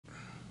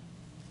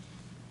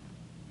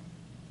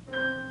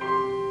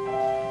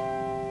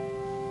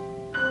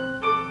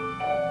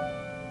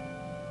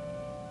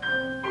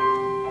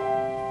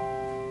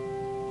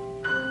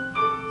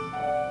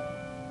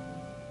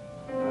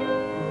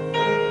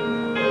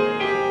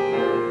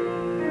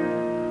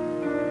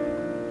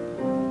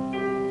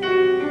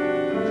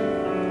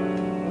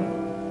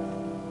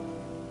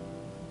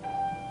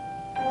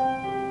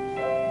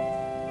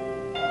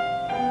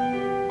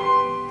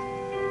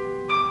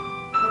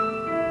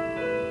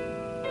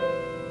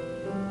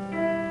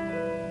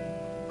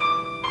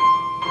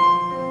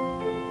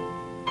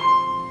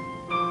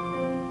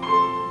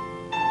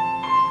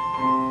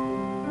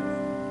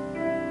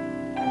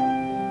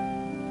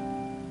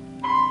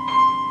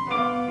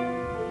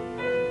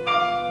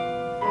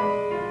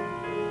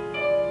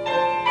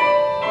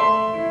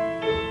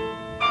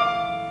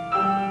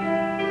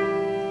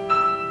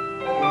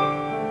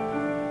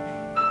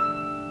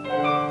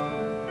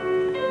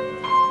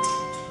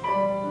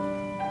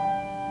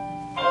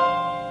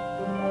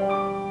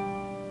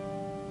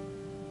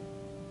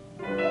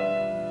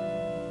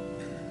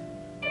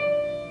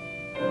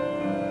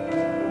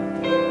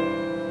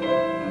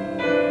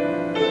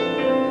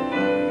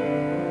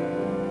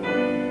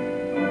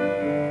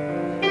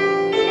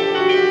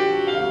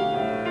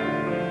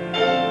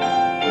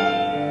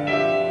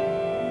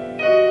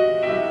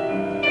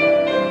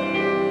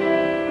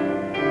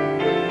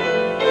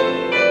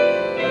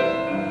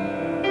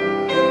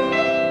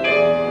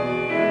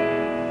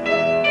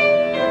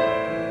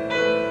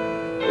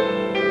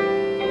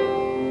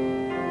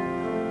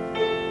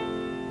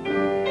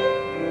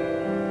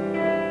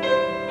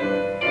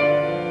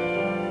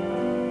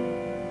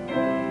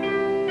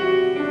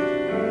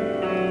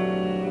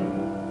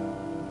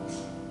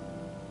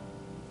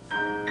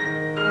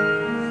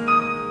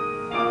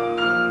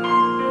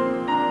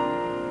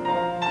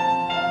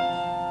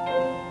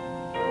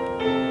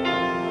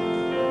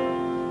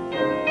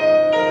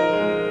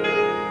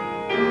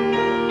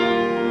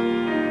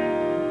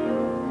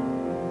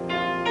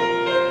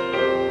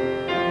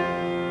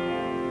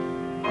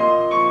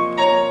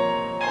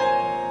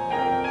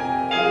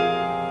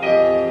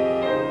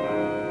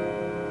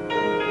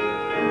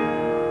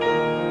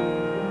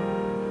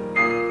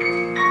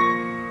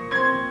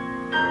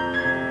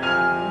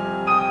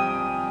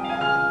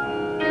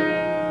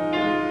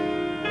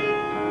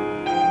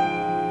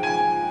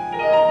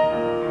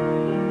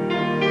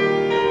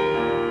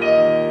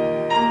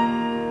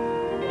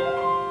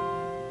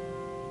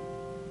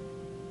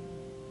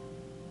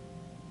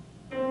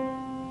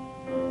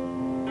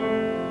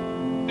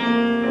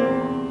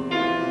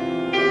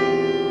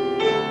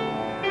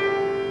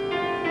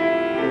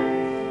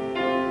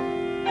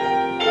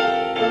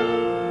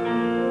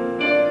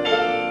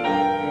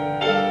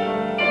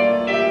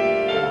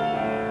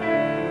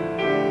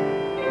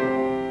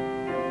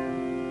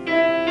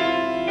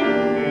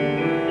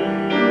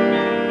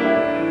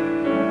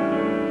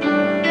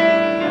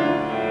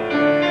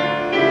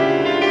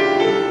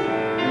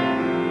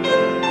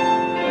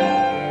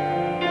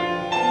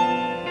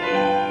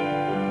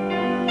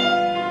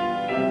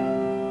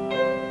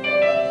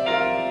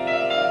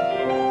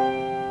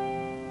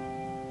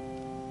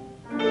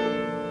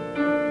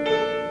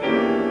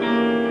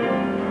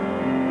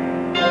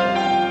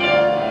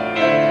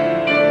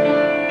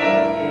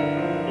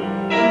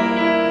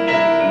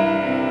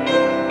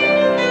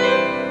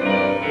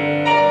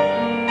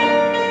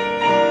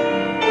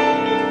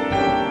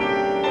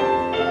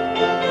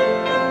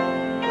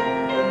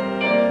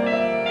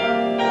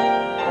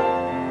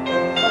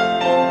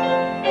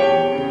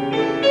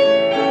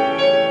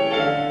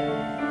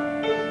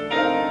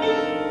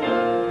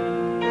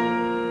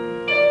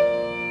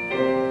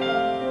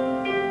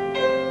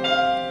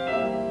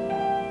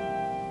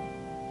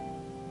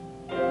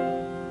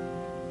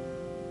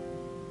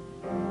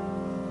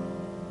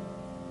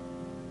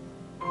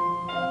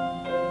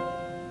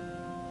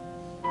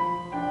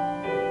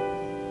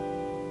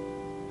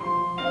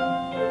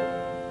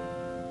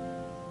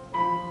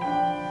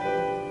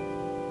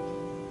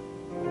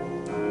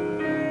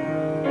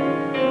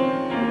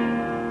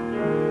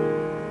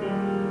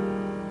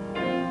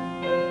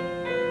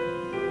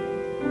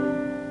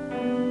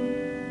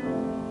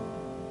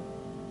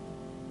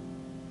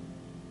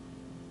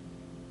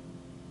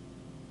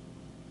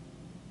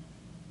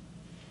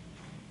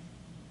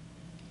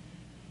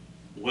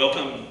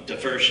Welcome to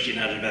First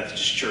United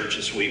Methodist Church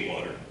in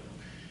Sweetwater.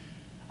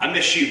 I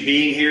miss you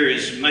being here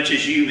as much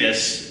as you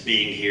miss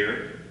being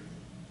here.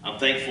 I'm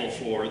thankful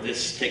for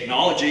this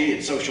technology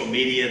and social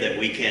media that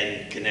we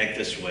can connect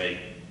this way.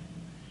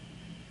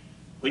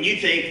 When you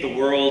think the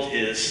world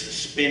is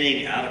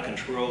spinning out of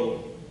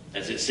control,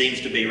 as it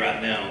seems to be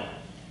right now,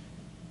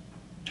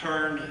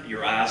 turn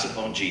your eyes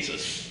upon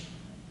Jesus.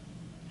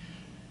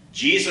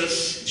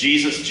 Jesus,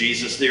 Jesus,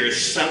 Jesus, there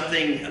is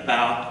something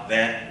about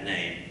that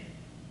name.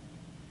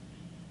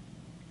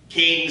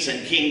 Kings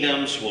and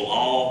kingdoms will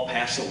all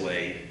pass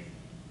away,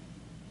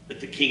 but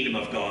the kingdom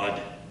of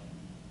God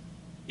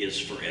is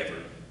forever.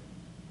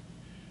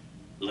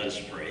 Let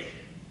us pray.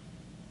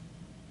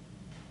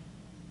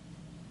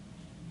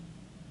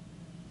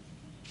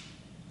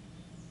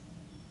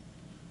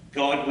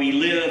 God, we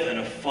live in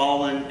a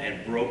fallen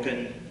and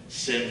broken,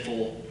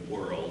 sinful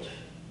world.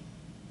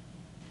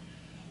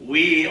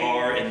 We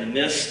are in the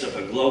midst of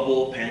a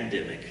global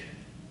pandemic.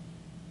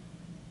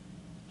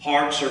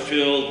 Hearts are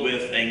filled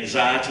with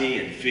anxiety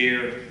and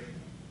fear,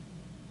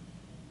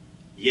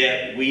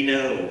 yet we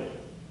know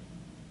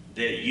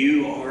that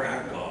you are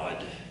our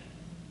God.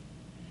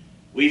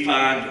 We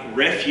find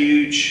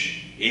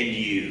refuge in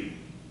you.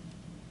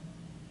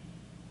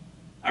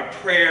 Our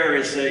prayer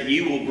is that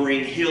you will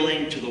bring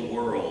healing to the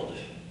world,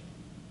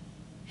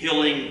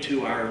 healing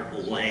to our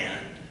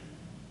land.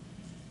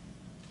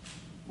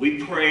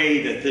 We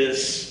pray that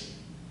this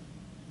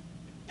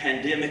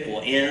pandemic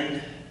will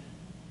end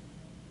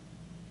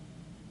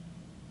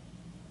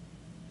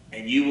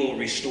and you will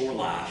restore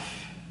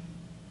life.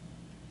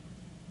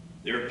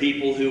 There are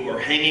people who are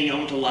hanging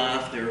on to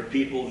life. There are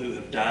people who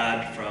have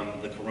died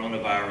from the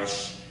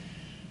coronavirus.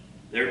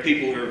 There are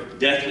people who are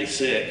deathly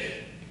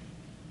sick.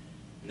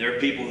 There are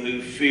people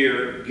who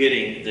fear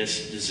getting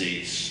this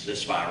disease,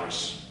 this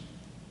virus.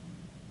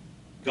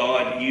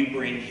 God, you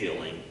bring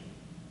healing.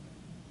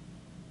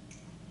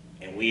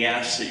 And we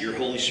ask that your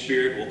Holy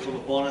Spirit will come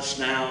upon us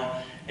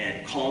now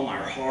and calm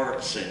our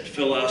hearts and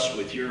fill us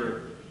with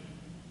your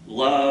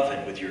love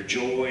and with your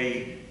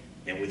joy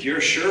and with your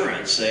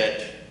assurance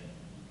that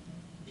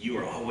you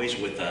are always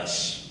with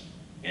us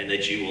and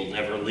that you will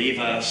never leave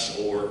us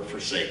or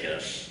forsake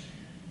us.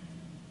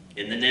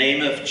 In the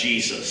name of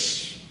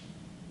Jesus,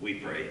 we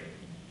pray.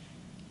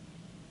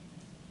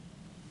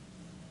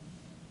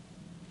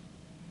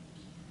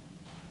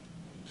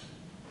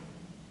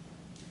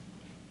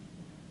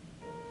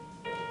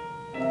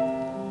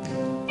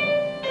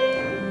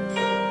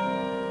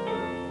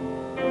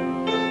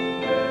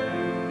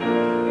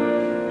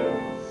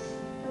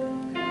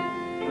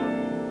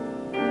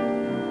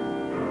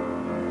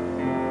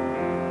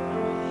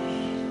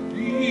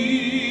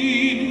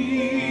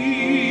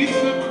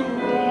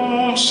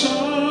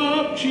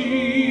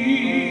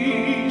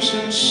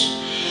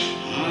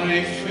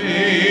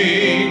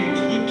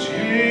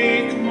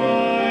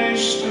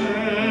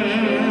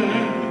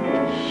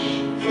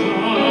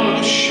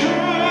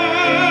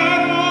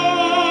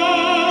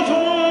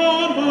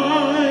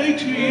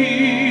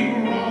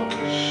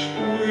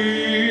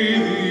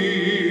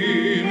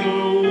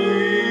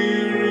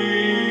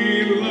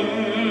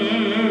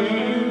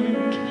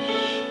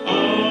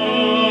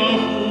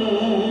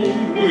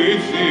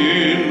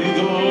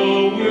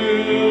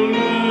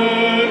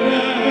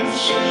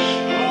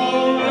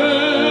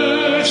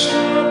 Rest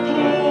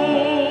upon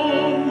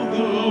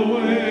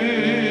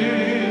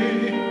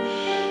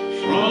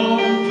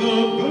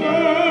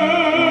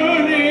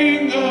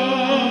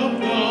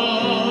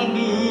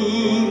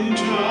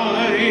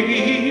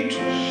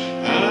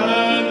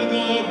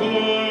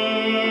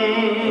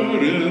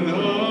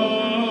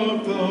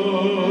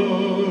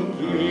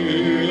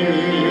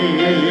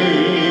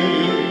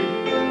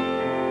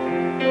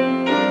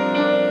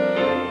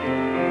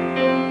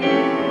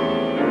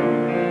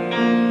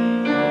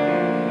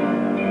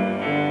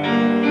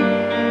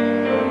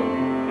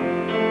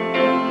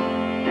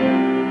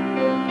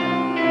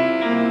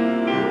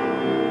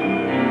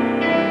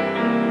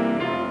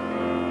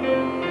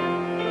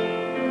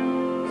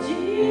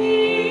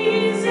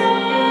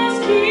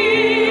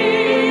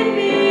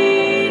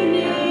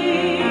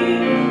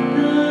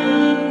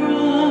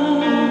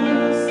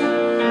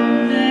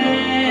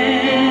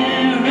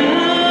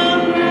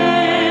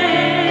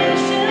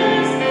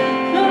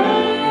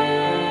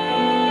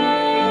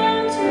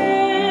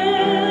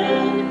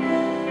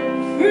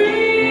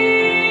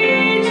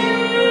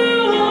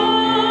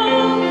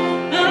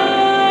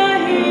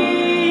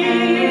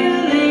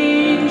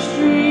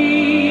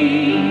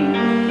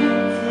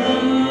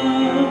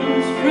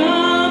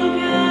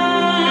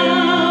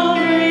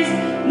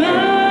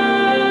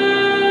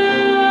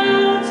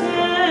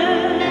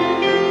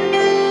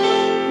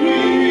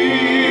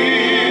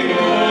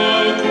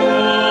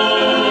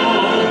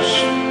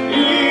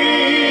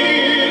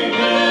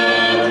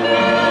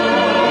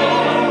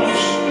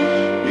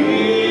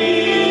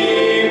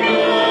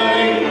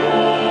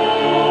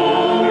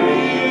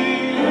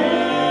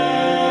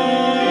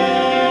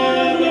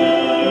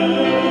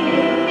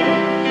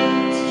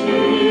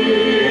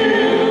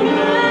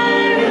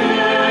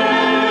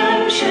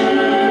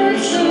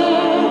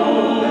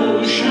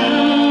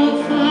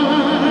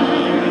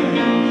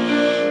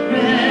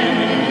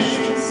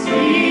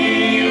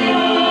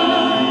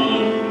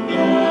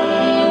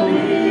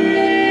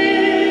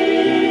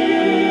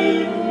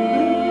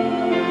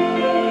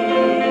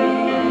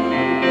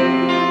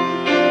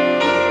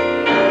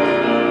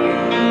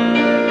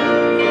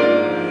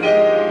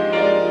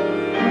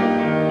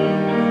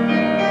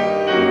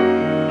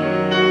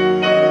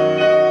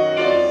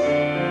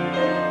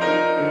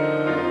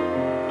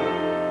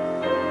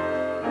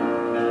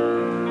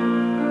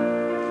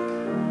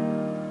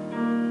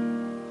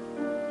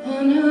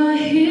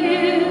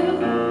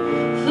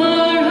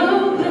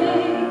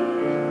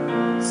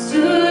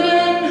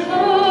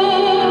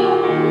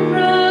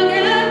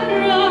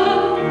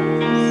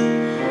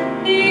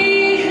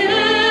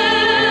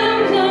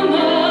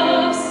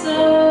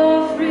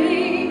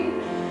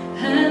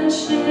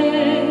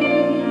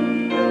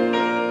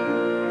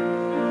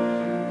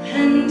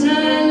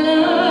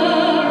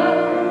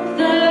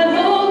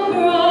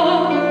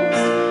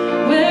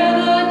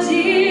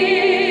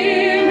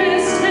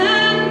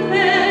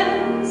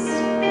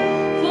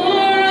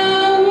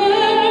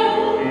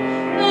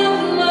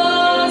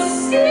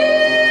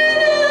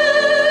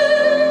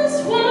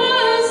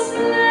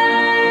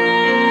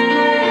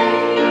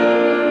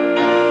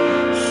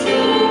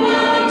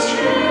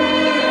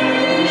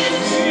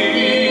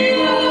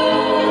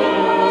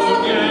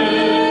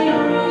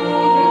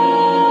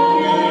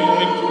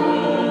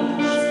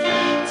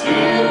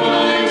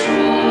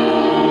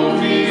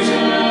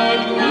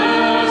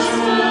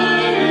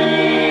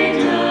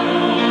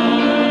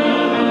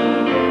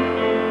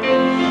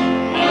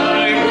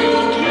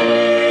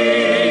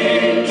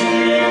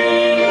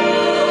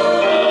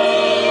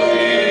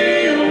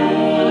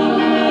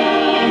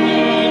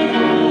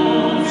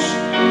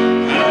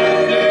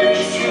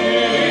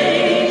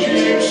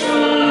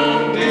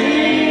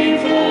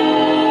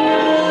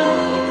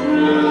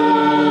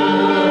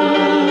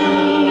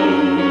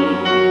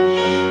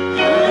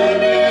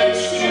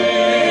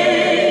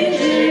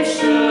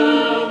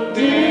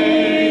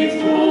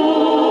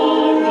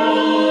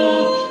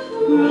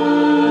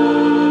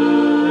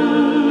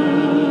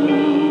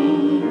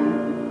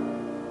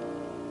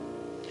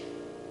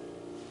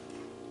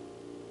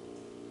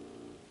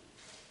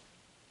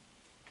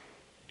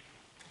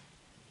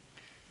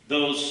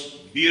Those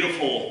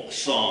beautiful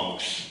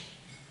songs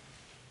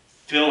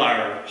fill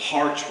our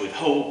hearts with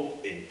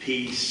hope and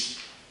peace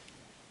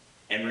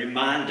and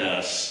remind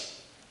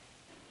us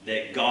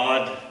that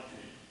God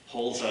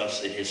holds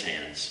us in his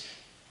hands.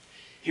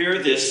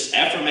 Hear this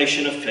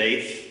affirmation of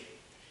faith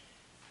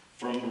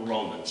from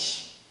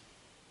Romans.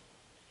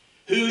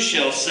 Who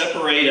shall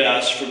separate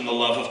us from the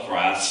love of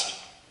Christ?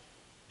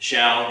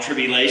 Shall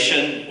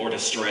tribulation or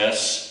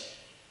distress,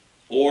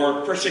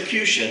 or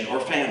persecution or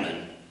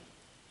famine,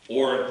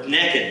 or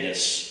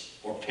nakedness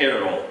or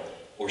peril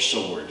or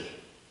sword?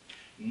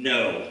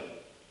 No.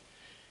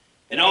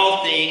 In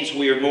all things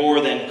we are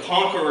more than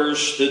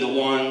conquerors through the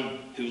one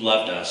who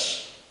loved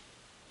us.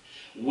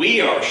 We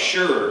are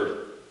sure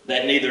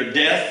that neither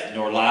death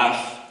nor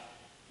life,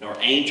 nor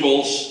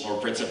angels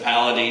nor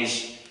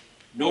principalities,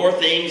 nor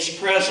things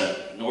present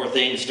nor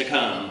things to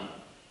come,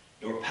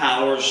 nor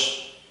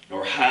powers,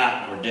 nor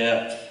height nor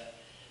depth,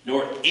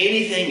 nor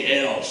anything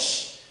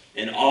else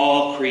in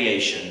all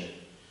creation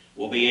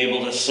will be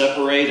able to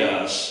separate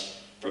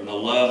us from the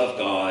love of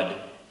God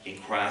in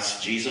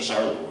Christ Jesus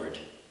our Lord.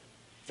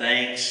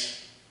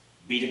 Thanks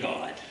be to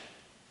God.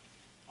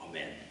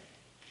 Amen.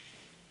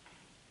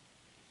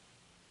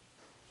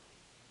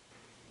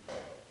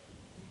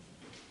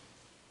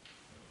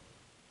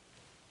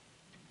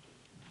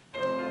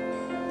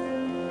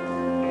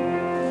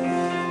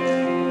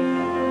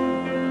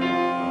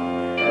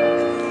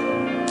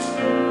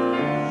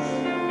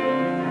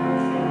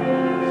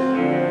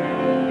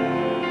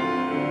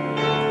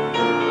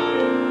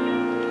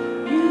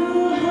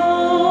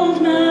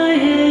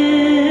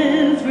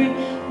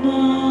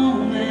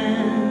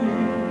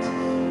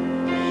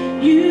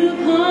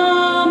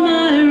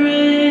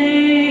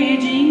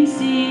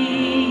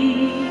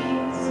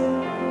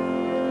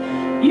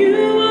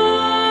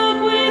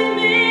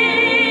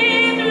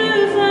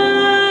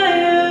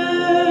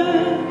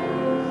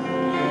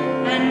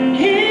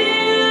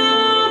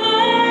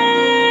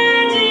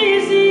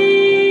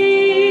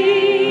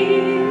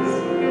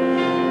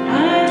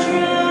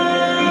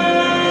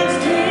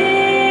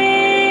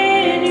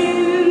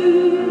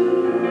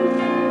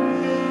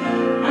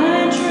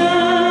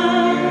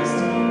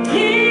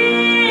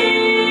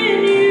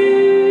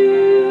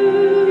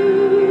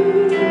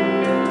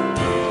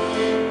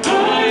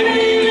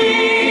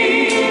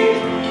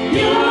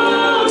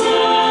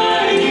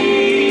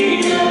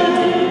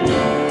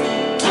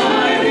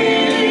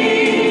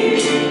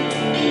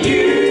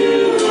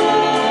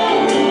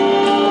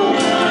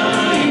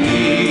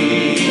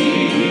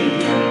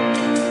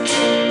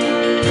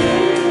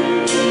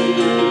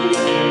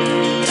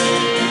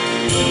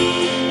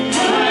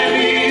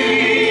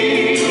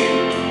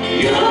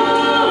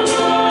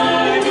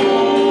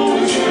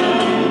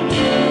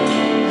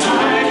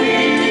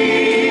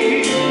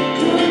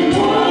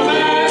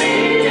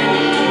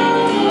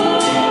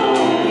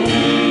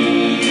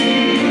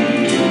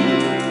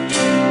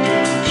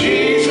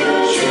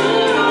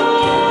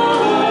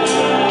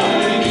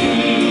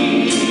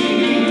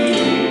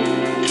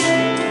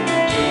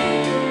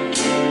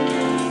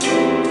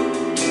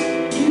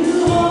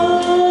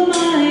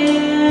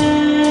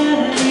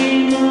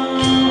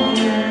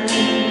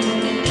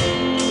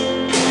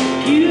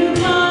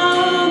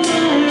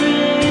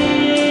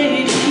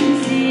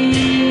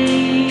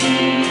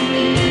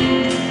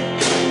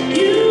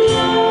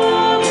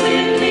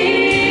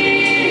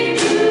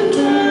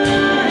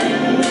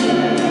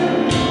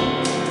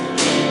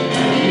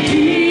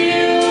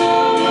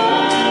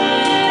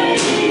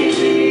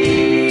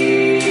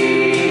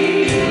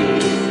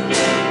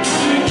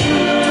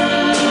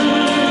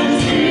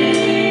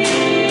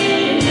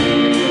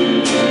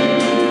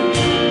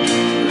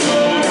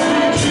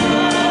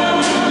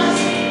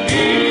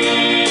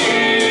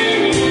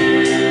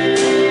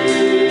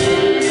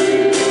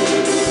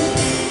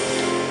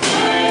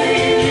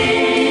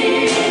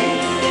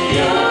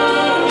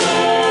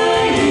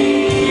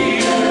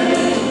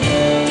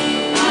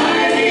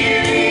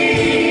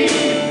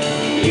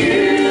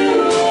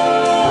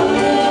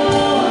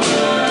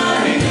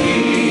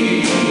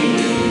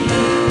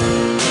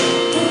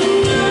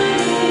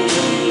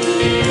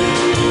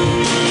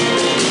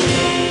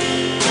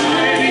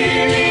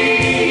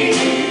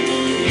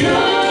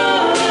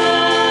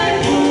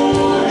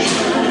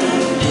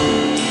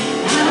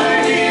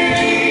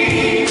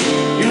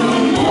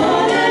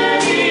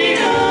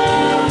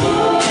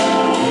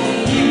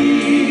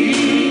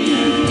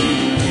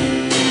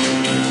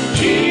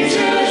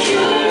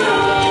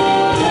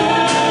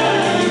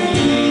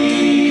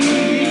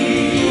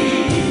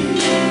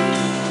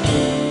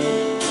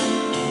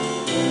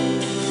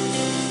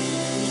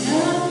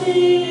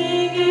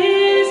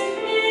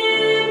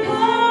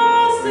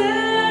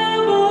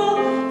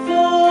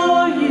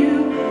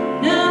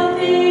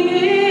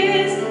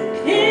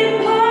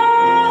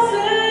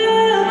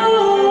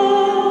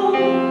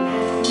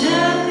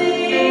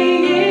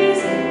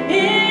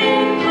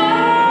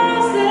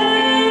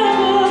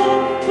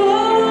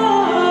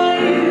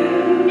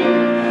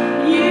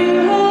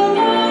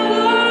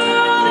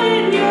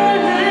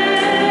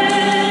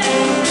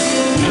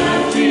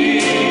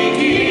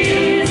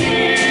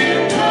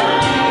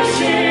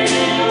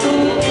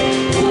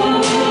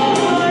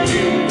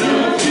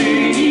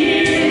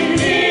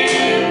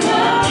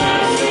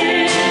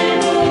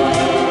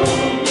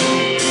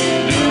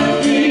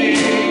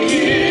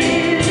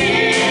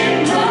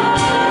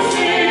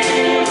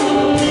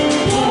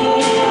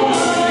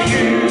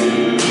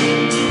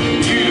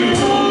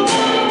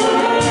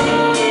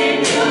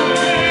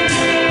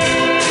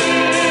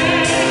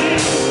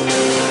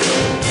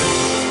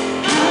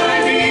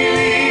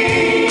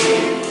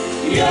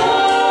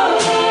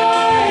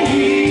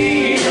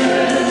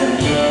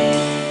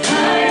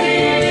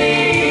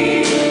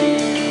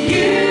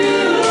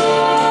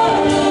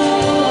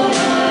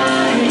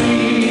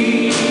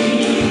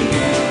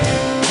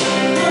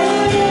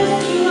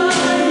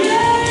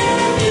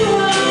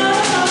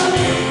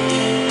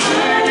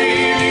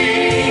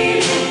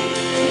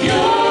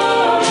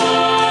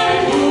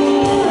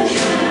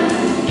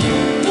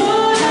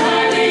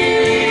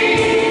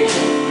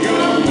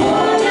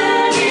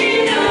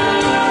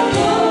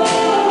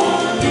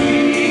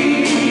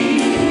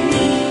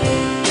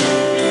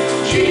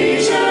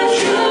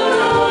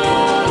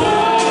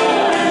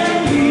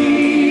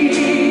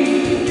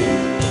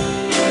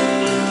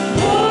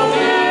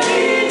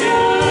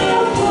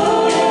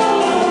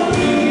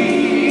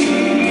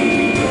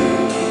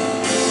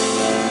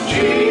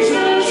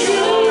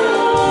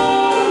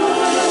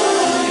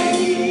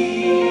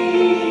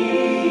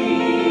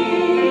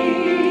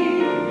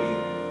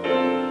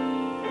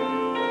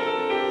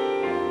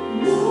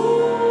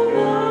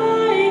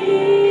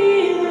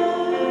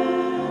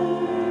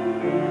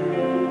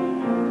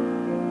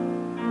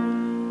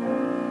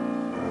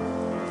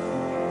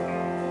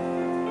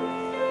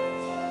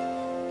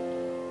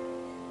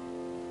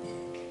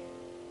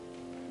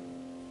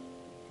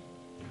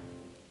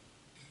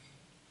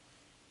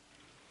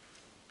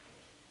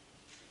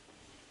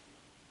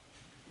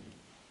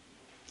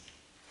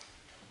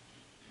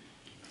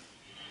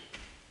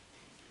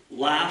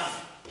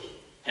 Life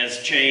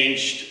has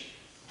changed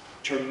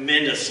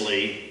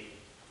tremendously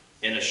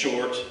in a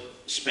short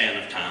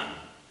span of time.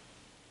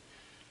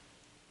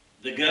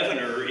 The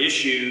governor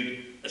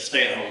issued a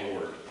stay-at-home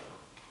order.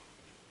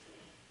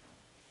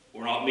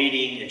 We're not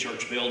meeting in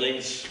church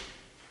buildings.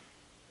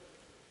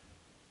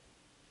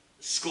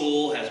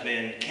 School has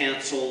been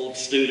canceled.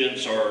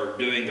 Students are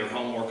doing their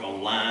homework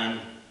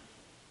online.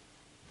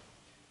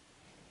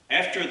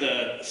 After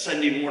the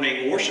Sunday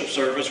morning worship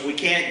service, we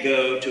can't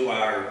go to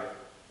our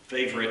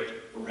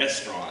favorite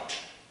restaurant.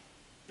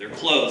 They're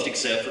closed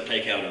except for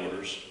takeout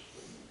orders.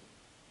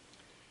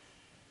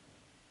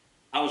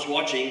 I was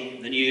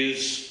watching the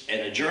news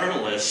and a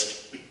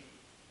journalist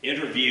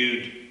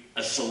interviewed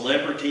a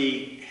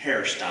celebrity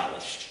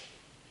hairstylist.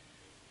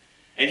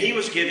 And he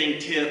was giving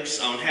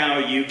tips on how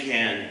you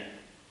can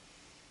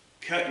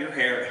cut your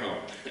hair at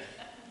home.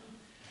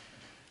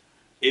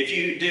 If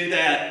you do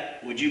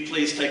that, would you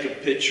please take a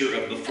picture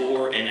of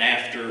before and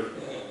after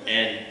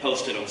and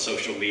post it on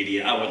social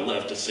media? I would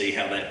love to see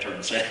how that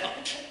turns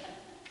out.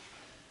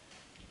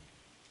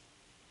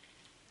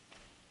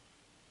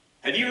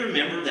 Have you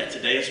remembered that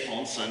today is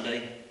Palm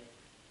Sunday?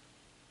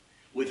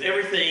 With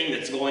everything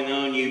that's going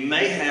on, you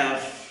may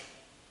have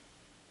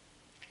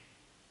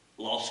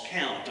lost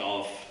count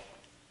of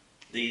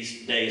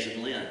these days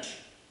in Lent.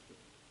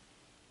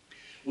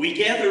 We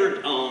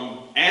gathered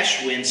on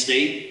Ash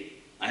Wednesday.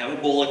 I have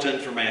a bulletin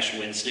from Ash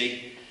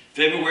Wednesday,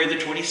 February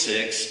the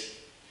 26th.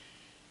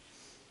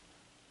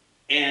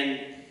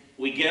 And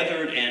we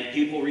gathered and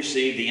people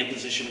received the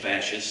imposition of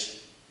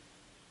ashes.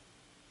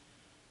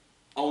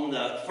 On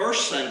the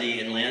first Sunday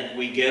in Lent,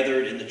 we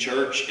gathered in the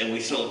church and we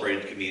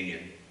celebrated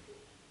communion.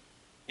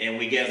 And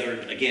we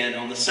gathered again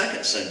on the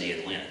second Sunday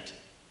in Lent.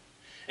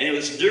 And it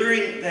was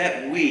during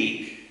that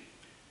week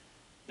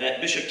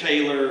that Bishop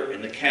Taylor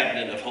and the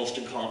cabinet of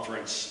Holston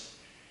Conference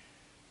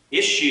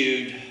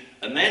issued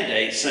a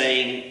mandate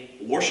saying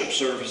worship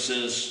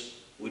services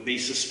would be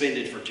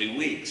suspended for 2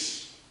 weeks.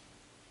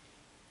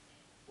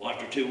 Well,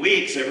 after 2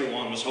 weeks,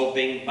 everyone was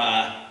hoping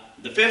by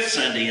the fifth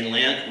Sunday in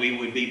Lent, we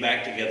would be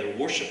back together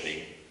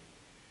worshiping.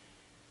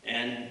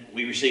 And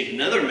we received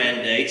another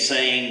mandate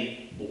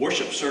saying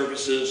worship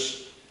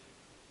services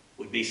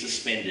would be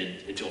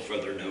suspended until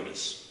further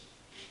notice.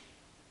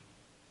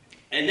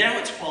 And now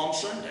it's Palm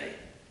Sunday.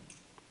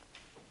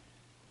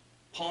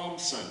 Palm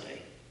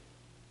Sunday.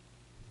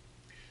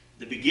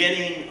 The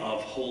beginning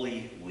of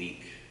Holy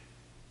Week.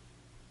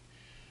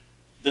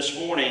 This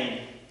morning,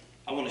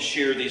 I want to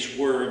share these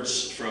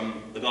words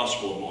from the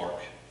Gospel of Mark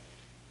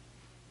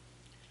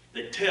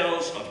that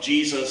tells of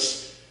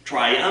Jesus'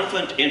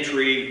 triumphant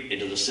entry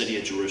into the city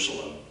of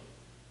Jerusalem.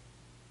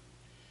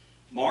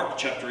 Mark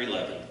chapter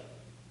 11.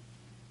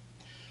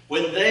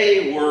 When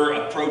they were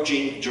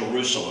approaching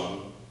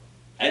Jerusalem,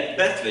 at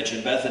Bethphage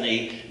in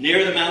Bethany,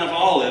 near the Mount of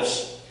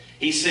Olives,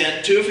 he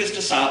sent 2 of his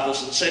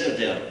disciples and said to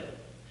them,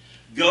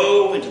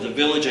 "Go into the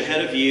village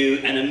ahead of you,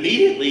 and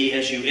immediately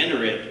as you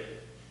enter it,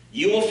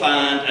 you will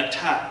find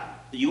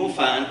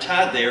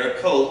tied there a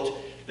colt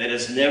that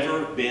has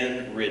never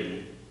been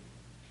ridden.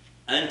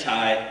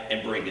 Untie it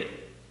and bring it.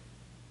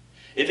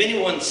 If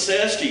anyone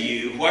says to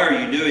you, 'Why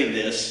are you doing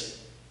this?'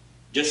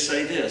 just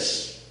say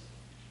this,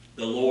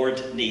 'The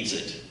Lord needs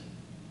it.'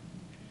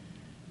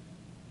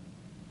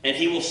 And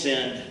he will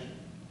send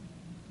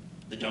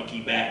the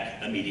donkey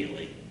back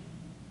immediately."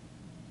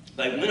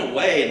 They went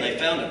away and they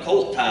found a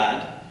colt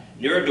tied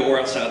near a door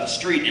outside the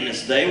street. And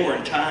as they were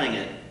untying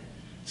it,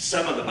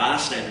 some of the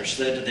bystanders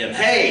said to them,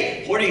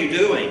 "Hey, what are you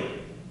doing?"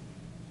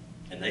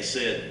 And they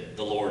said,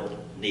 "The Lord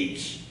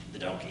needs the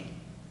donkey."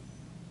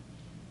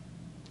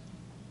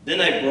 Then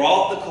they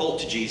brought the colt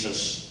to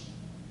Jesus,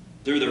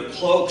 threw their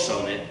cloaks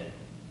on it,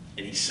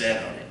 and he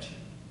sat on it.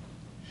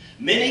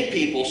 Many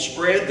people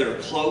spread their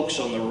cloaks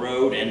on the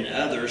road, and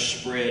others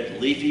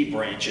spread leafy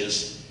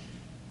branches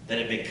that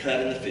had been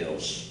cut in the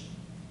fields.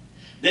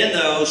 Then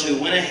those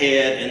who went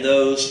ahead and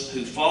those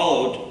who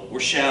followed were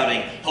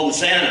shouting,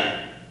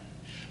 "Hosanna!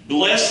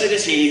 Blessed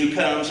is he who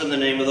comes in the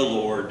name of the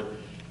Lord.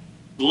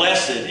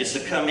 Blessed is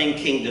the coming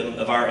kingdom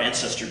of our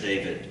ancestor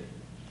David.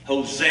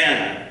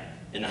 Hosanna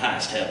in the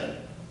highest heaven."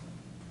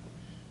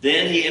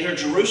 Then he entered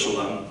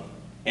Jerusalem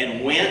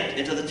and went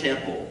into the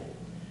temple.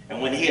 And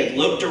when he had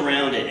looked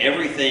around at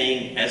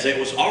everything, as it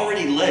was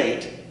already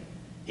late,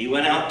 he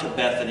went out to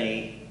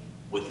Bethany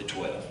with the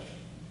 12.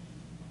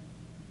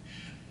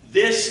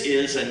 This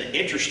is an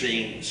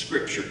interesting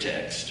scripture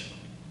text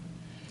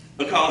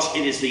because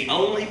it is the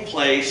only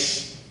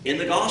place in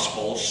the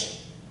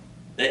Gospels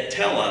that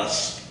tell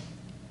us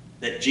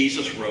that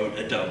Jesus rode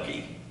a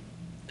donkey.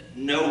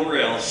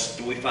 Nowhere else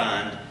do we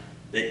find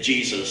that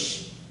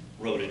Jesus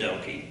rode a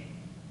donkey.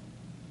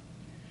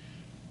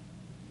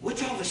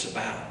 What's all this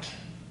about?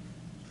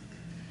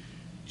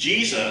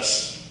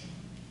 Jesus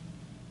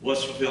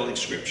was fulfilling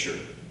Scripture.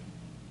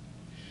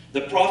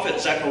 The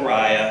prophet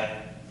Zechariah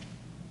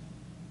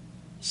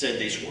said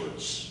these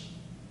words,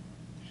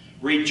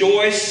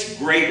 "Rejoice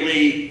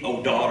greatly,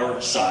 O daughter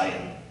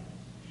Zion.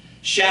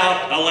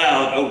 Shout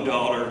aloud, O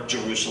daughter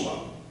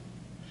Jerusalem.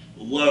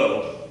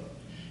 Lo,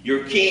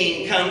 Your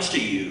king comes to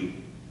you,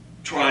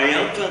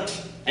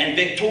 triumphant and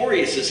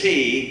victorious is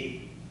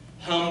he,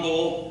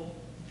 humble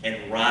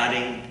and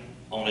riding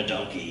on a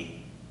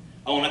donkey,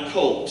 on a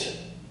colt,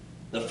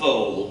 the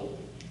foal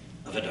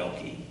of a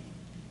donkey.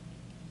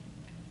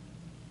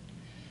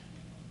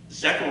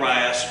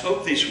 Zechariah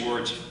spoke these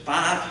words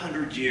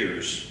 500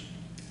 years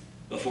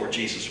before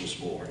Jesus was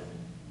born.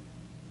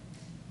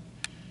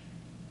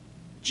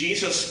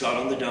 Jesus got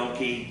on the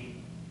donkey.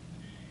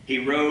 He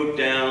rode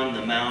down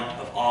the Mount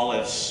of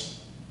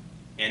Olives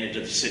and into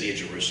the city of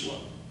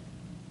Jerusalem.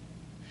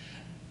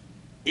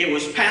 It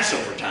was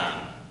Passover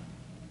time.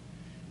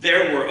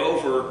 There were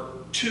over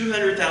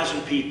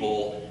 200,000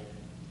 people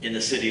in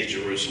the city of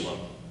Jerusalem.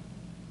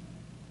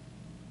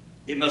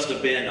 It must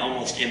have been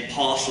almost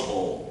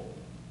impossible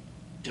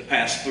to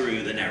pass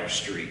through the narrow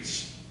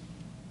streets.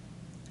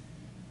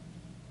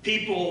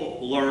 People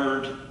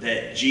learned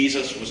that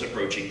Jesus was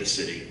approaching the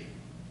city,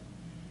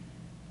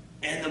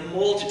 and the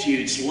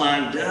multitudes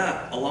lined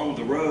up along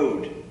the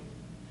road.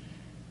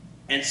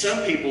 And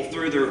some people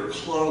threw their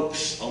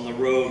cloaks on the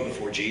road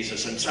before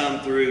Jesus, and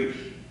some threw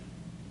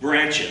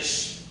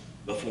branches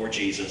before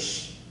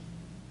Jesus.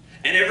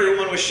 And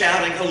everyone was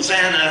shouting,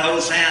 "Hosanna,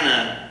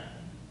 Hosanna."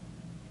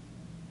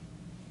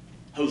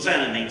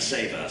 Hosanna means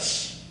save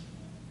us.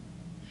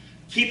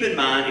 Keep in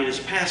mind, it is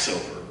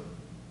Passover.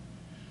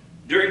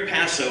 During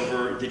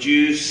Passover, the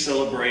Jews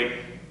celebrate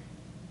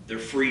their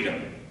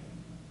freedom,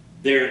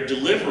 their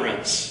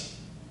deliverance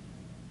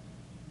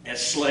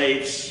as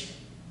slaves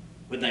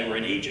when they were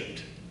in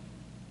Egypt.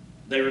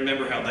 They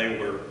remember how they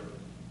were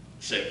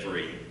set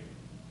free.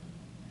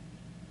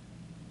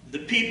 The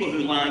people who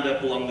lined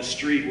up along the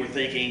street were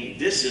thinking,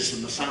 this is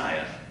the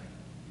Messiah.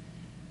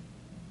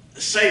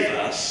 Save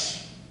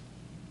us.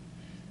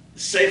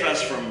 Save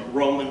us from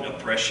Roman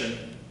oppression.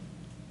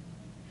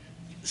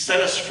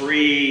 Set us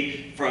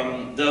free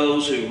from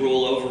those who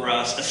rule over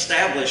us.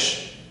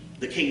 Establish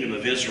the kingdom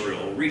of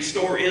Israel.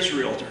 Restore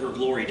Israel to her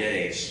glory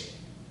days.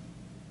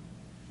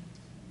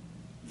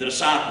 The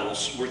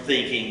disciples were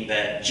thinking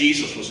that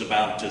Jesus was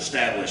about to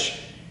establish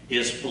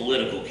his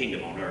political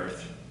kingdom on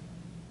earth.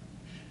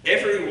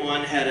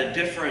 Everyone had a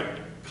different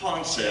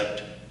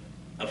concept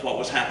of what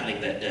was happening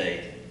that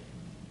day,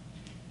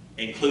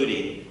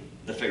 including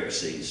the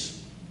Pharisees.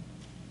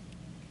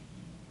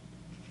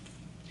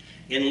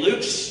 In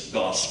Luke's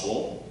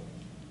Gospel,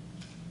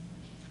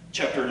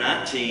 chapter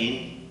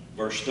 19,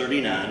 verse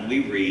 39, we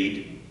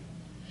read,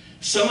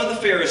 "Some of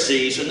the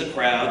Pharisees in the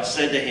crowd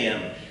said to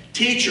him,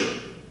 'Teacher,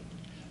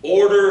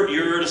 order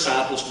your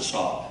disciples to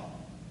stop.'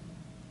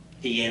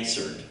 He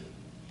answered,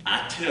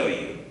 'I tell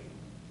you,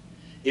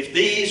 if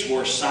these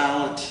were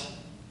silent,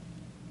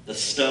 the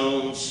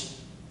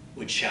stones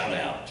would shout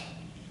out.'"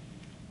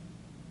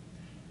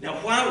 Now,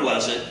 why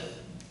was it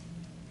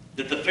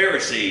that the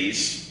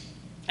Pharisees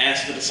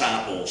asked the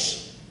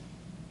disciples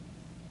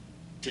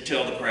to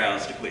tell the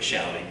crowds to quit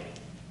shouting?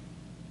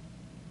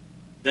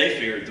 They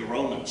feared the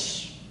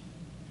Romans.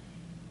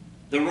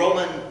 The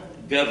Roman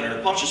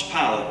governor, Pontius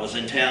Pilate, was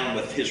in town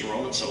with his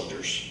Roman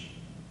soldiers.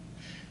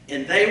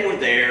 And they were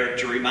there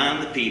to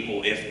remind the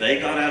people if they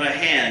got out of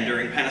hand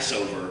during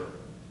Passover,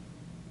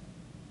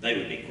 they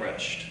would be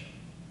crushed.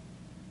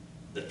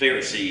 The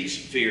Pharisees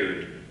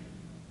feared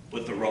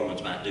what the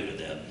Romans might do to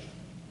them.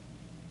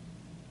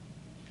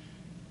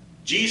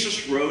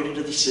 Jesus rode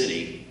into the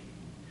city,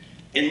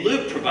 and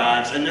Luke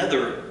provides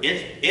another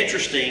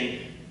interesting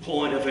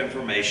point of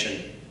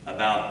information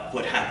about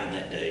what happened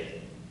that day.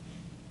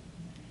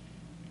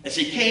 As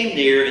he came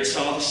near and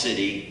saw the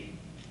city,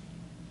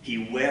 he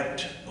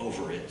wept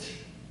over it,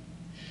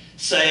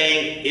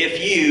 saying,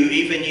 "If you,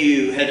 even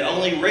you, had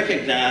only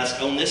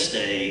recognized on this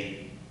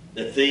day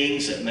the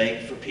things that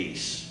make for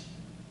peace,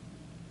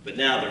 but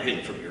now they're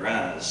hidden from your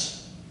eyes.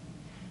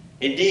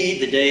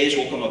 Indeed, the days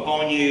will come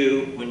upon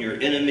you when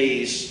your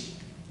enemies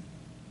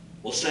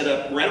will set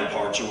up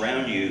ramparts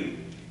around you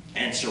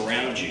and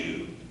surround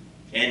you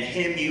and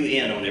hem you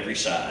in on every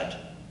side.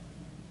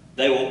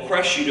 They will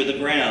crush you to the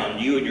ground,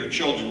 you and your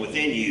children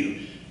within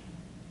you.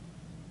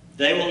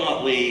 They will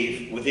not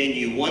leave within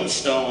you one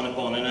stone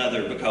upon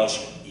another,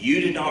 because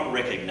you did not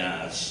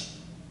recognize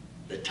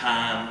the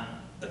time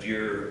of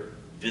your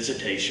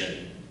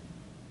visitation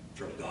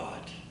from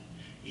God."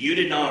 You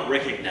did not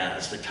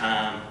recognize the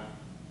time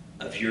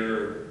of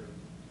your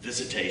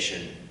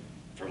visitation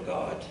from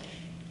God.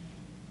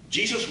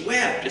 Jesus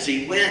wept as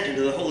he went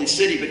into the holy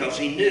city because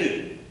he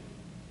knew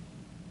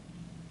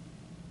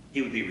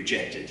he would be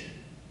rejected.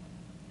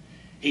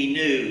 He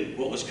knew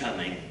what was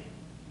coming.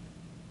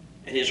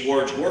 And his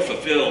words were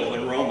fulfilled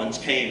when Romans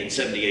came in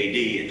 70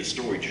 AD and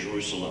destroyed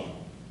Jerusalem,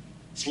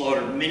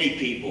 slaughtered many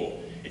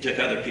people, and took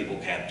other people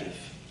captive.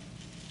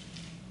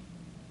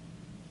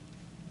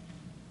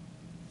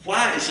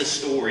 Why is this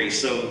story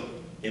so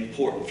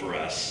important for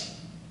us?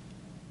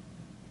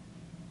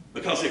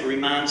 Because it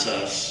reminds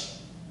us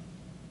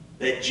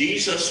that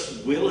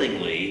Jesus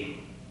willingly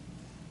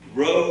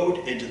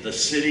rode into the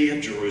city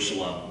of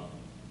Jerusalem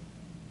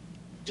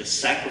to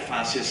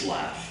sacrifice his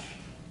life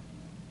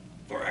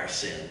for our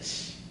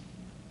sins.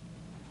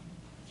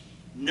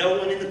 No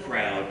one in the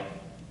crowd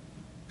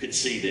could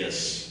see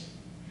this.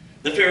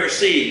 The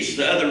Pharisees,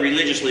 the other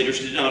religious leaders,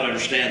 did not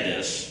understand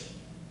this.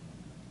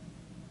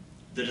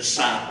 The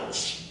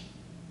disciples,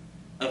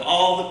 of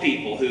all the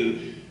people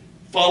who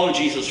followed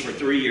Jesus for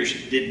 3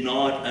 years, did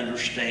not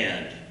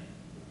understand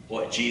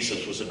what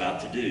Jesus was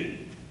about to do.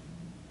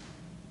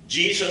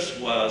 Jesus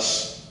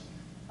was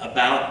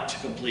about to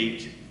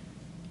complete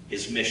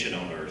his mission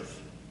on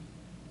earth.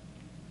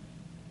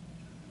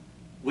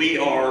 We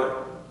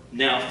are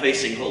now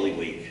facing Holy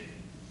Week.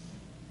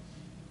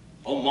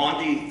 On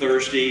Maundy,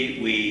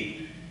 Thursday,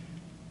 we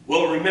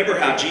will remember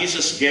how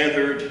Jesus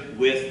gathered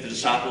with the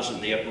disciples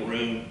in the upper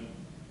room.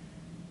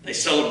 They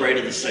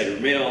celebrated the Seder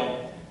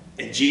meal,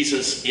 and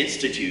Jesus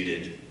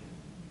instituted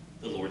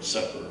the Lord's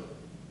Supper.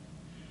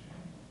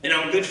 And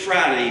on Good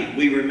Friday,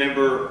 we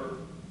remember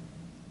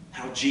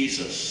how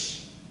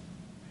Jesus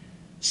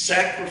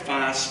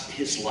sacrificed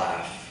his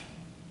life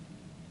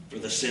for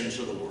the sins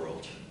of the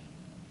world,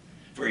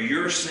 for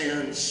your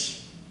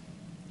sins,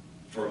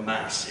 for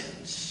my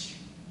sins,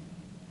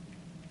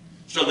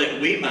 so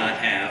that we might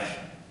have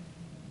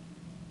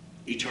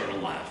eternal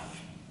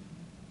life.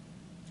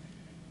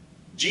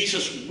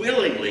 Jesus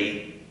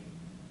willingly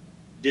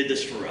did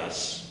this for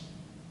us.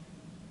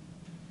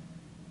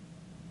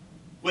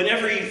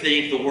 Whenever you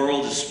think the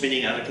world is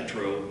spinning out of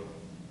control,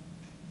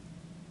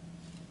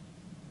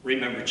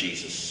 remember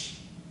Jesus.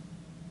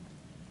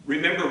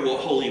 Remember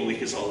what Holy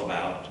Week is all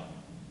about.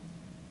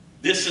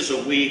 This is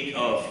a week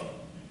of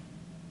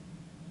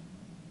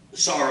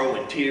sorrow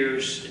and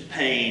tears and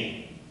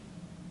pain,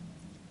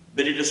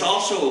 but it is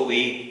also a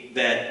week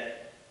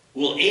that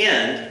will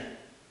end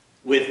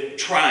with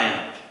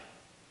triumph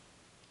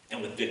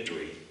and with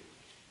victory.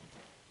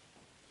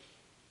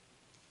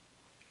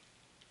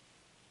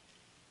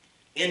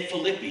 In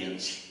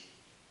Philippians,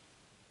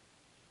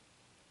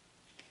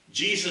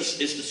 Jesus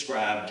is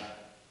described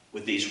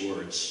with these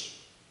words.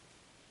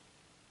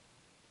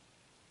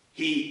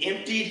 He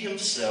emptied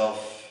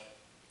himself,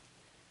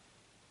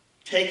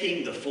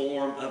 taking the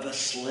form of a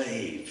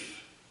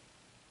slave,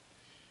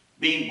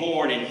 being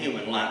born in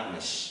human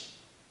likeness,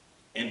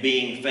 and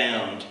being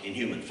found in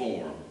human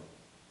form.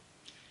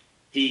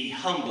 He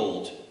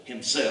humbled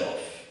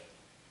himself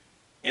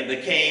and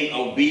became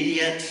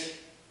obedient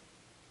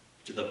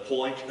to the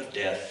point of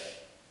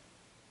death,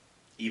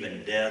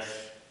 even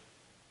death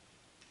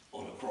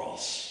on a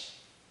cross.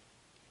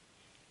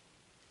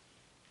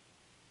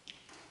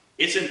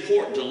 It's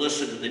important to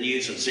listen to the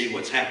news and see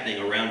what's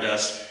happening around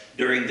us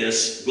during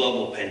this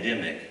global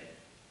pandemic.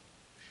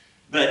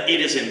 But it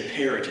is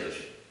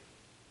imperative.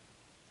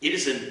 It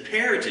is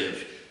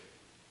imperative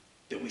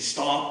that we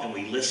stop and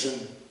we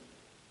listen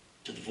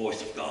to the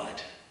voice of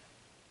God.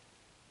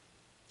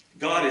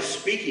 God is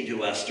speaking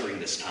to us during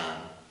this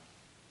time.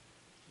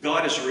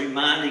 God is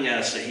reminding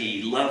us that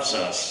he loves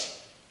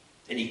us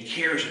and he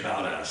cares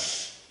about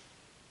us,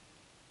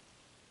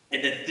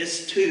 and that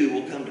this too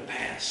will come to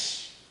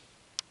pass.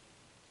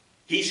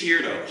 He's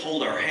here to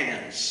hold our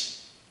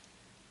hands.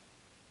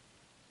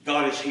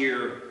 God is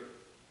here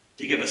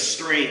to give us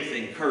strength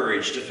and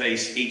courage to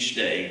face each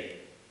day.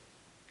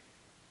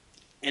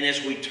 And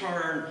as we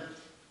turn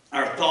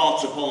our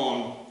thoughts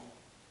upon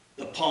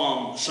the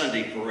Palm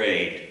Sunday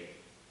parade,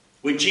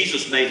 when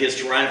Jesus made his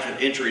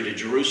triumphant entry to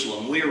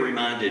Jerusalem, we are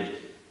reminded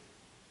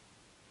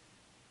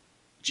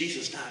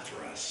Jesus died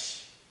for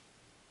us.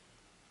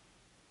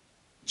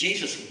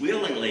 Jesus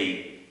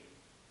willingly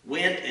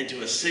went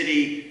into a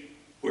city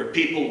where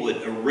people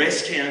would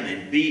arrest him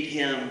and beat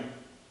him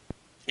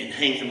and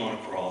hang him on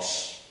a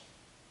cross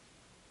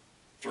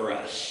for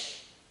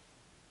us.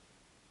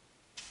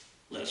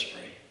 Let us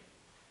pray.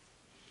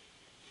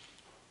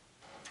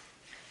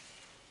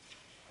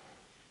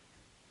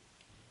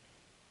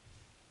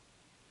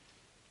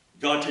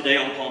 God, today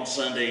on Palm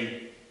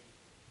Sunday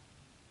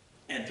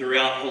and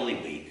throughout Holy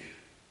Week,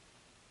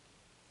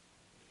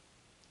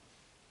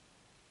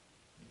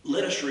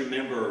 let us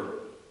remember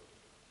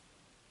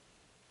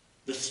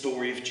the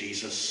story of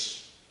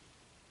Jesus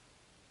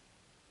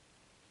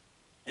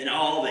and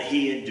all that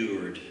he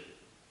endured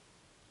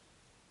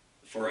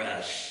for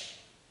us,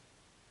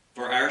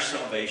 for our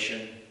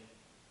salvation,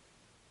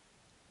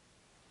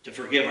 to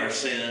forgive our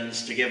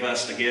sins, to give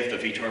us the gift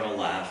of eternal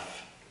life.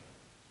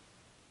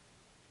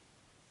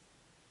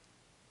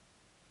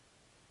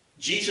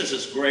 Jesus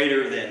is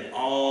greater than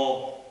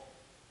all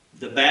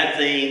the bad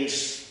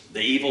things, the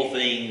evil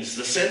things,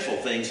 the sinful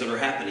things that are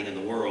happening in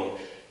the world.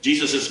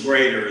 Jesus is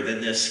greater than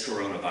this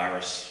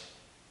coronavirus.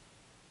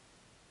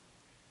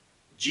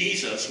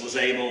 Jesus was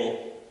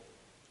able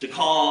to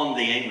calm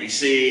the angry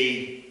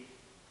sea.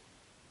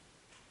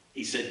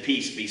 He said,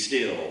 "Peace, be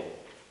still."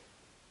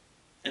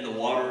 And the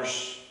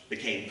waters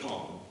became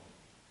calm.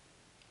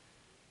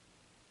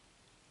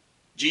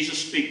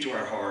 Jesus, speak to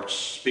our hearts,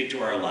 speak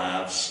to our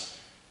lives.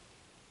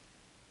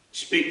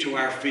 Speak to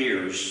our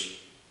fears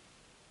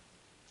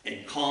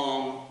and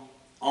calm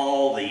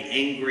all the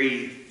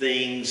angry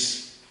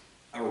things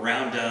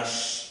around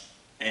us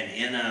and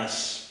in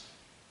us,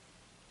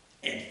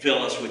 and fill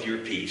us with your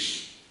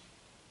peace.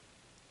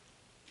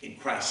 In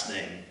Christ's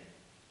name,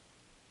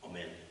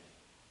 Amen.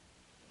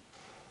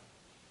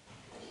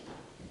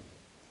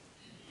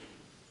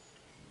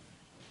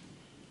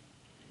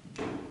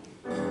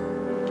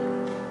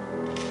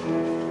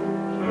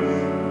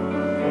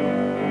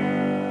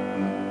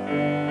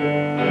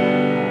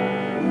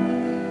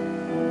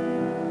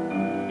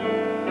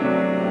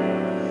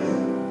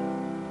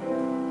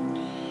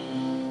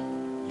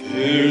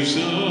 There's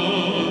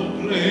a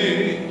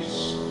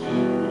place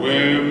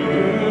where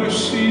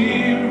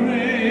mercy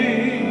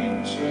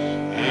reigns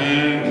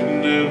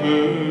and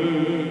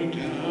never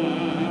dies.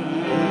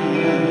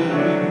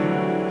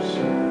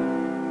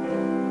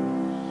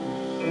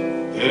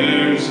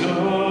 There's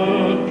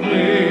a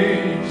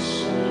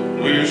place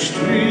where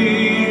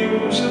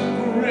streams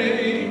of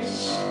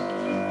grace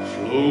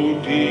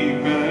flow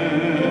deep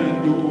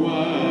and wide,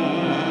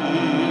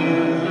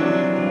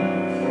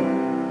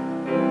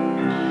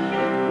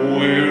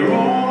 where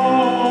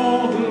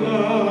all the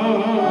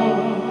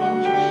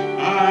love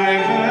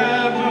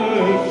I've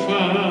ever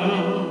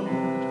found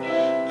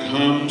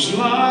comes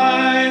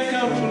like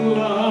a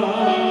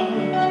flood,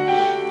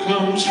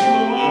 comes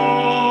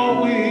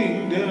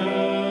flowing down.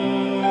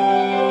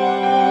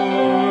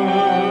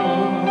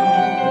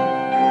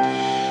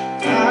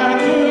 At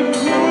the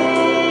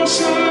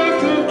cross,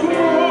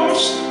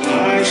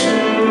 I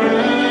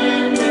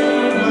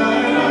surrender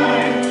my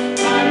life.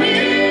 I'm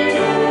in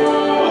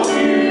awe of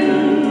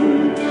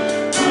you.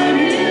 I'm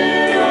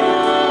in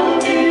awe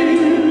of you.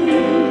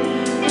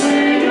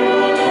 When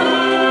your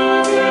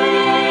love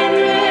ran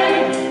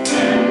red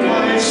and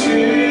my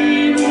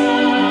sin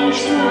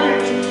washed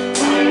white, I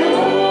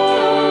owe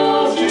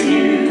all to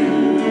you.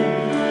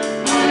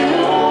 I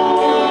owe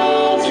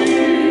all to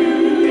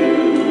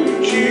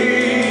you,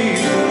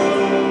 Jesus.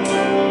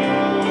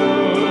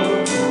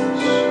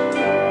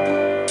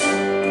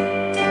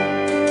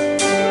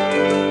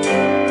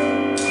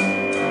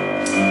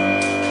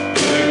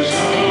 There's a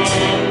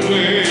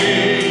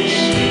place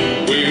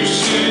where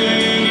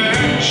sin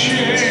and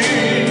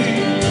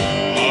shame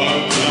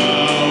are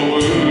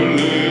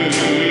powerless.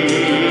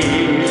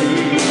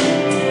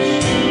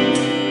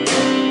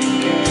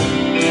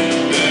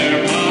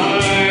 There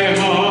my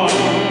heart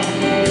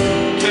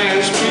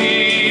has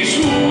peace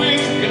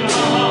with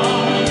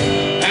God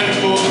and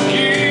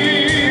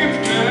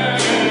forgiveness,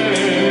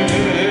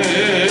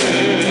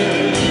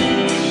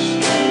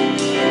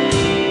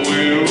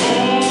 where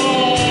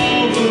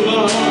all the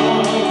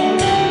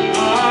love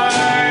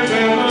I've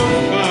ever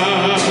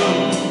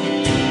found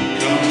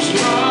comes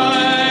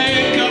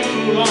like a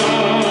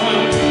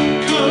flood,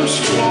 comes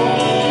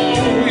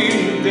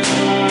flowing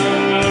down.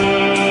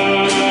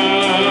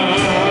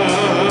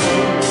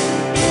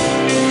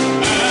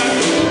 At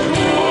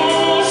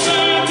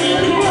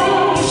the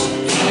cross,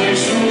 I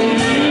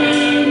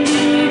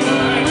surrender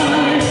my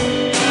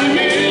life. I'm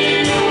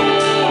in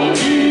awe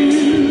of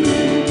you.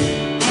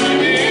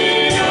 I'm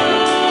in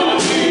awe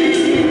of you.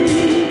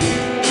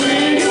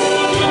 When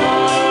your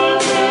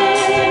love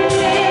ran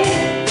red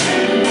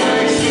and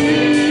my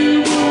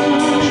sin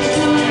washed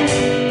white,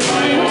 I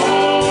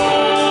owe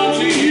all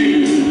to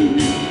you.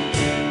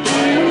 I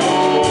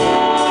owe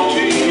all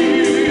to you.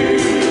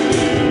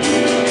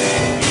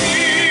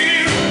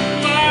 Here,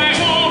 my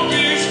hope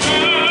is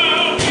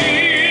found.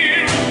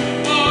 Here,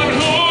 on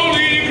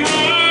holy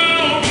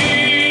ground.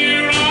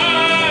 Here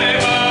I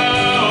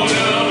bow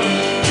down.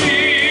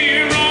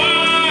 Here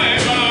I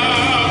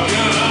bow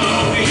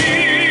down.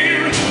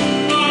 Here,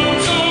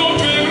 arms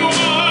open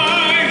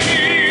wide.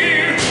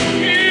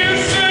 Here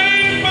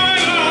saved my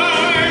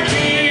life.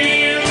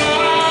 Here I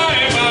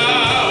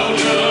bow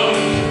down.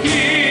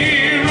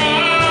 Here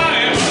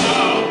I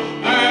bow.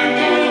 At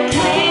the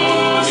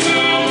cross,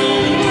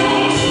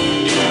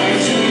 I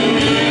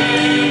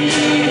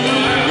surrender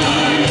my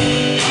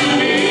life.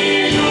 I'm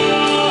in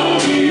awe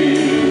of you.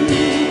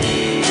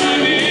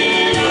 I'm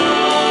in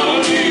awe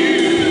of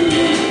you.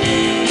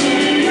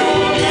 When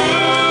your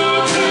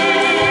love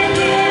ran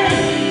red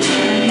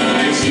and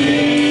my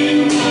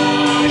sin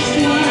washed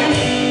white,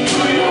 I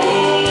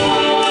owe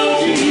all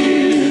to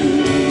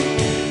you.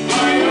 I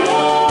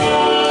owe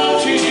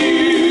all to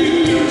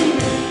you.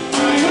 I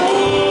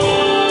owe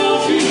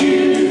all to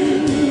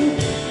you.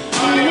 I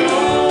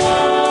owe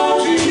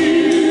all to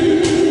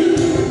you,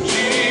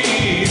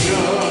 Jesus,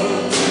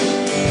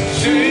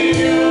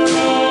 Savior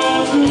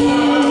of the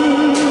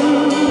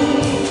world.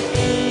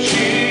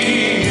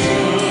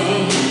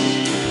 Jesus,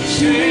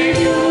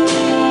 Savior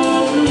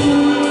of the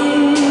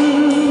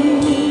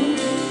world.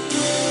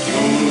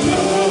 Your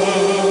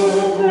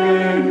love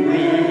ran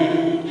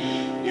red.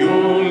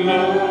 Your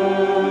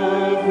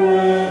love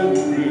ran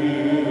red.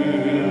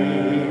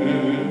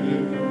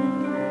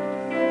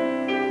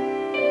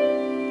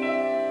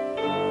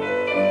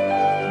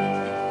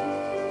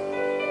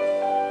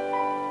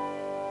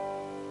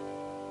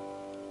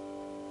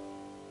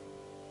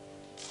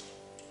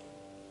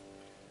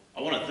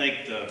 I want to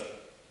thank the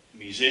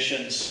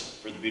musicians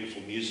for the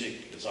beautiful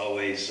music. As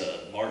always,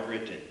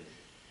 Margaret and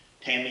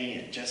Tammy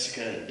and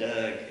Jessica and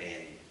Doug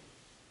and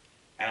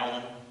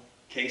Alan,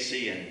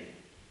 Casey, and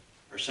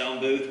our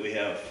sound booth. We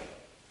have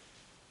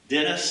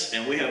Dennis,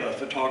 and we have a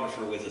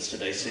photographer with us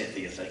today,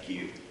 Cynthia. Thank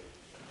you.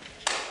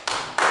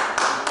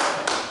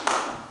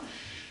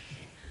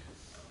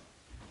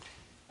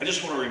 I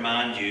just want to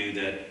remind you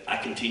that I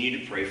continue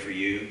to pray for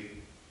you.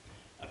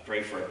 I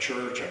pray for our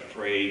church. I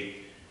pray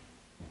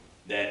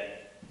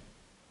that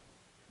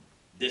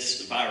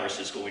this virus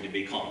is going to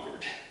be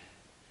conquered.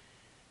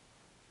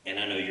 And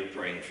I know you're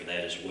praying for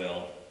that as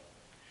well.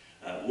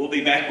 We'll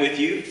be back with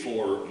you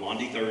for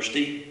Maundy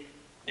Thursday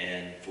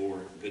and for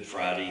Good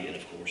Friday and,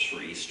 of course,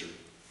 for Easter.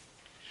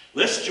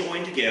 Let's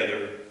join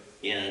together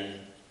in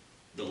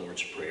the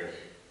Lord's Prayer.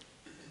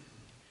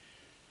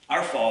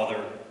 Our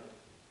Father,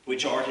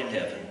 which art in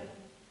heaven,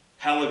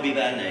 hallowed be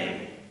thy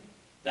name.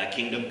 Thy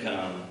kingdom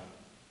come,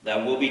 thy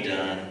will be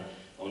done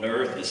on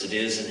earth as it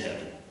is in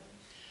heaven.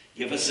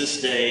 Give us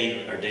this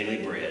day our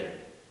daily bread,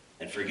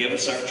 and forgive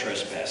us our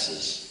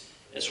trespasses,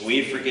 as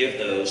we forgive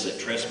those that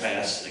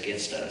trespass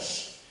against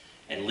us.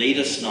 And lead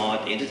us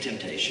not into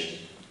temptation,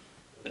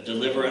 but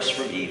deliver us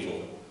from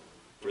evil.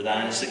 For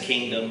thine is the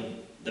kingdom,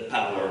 the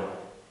power,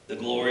 the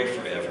glory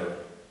forever.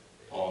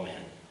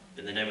 Amen.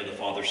 In the name of the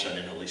Father, Son,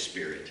 and Holy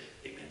Spirit.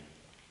 Amen.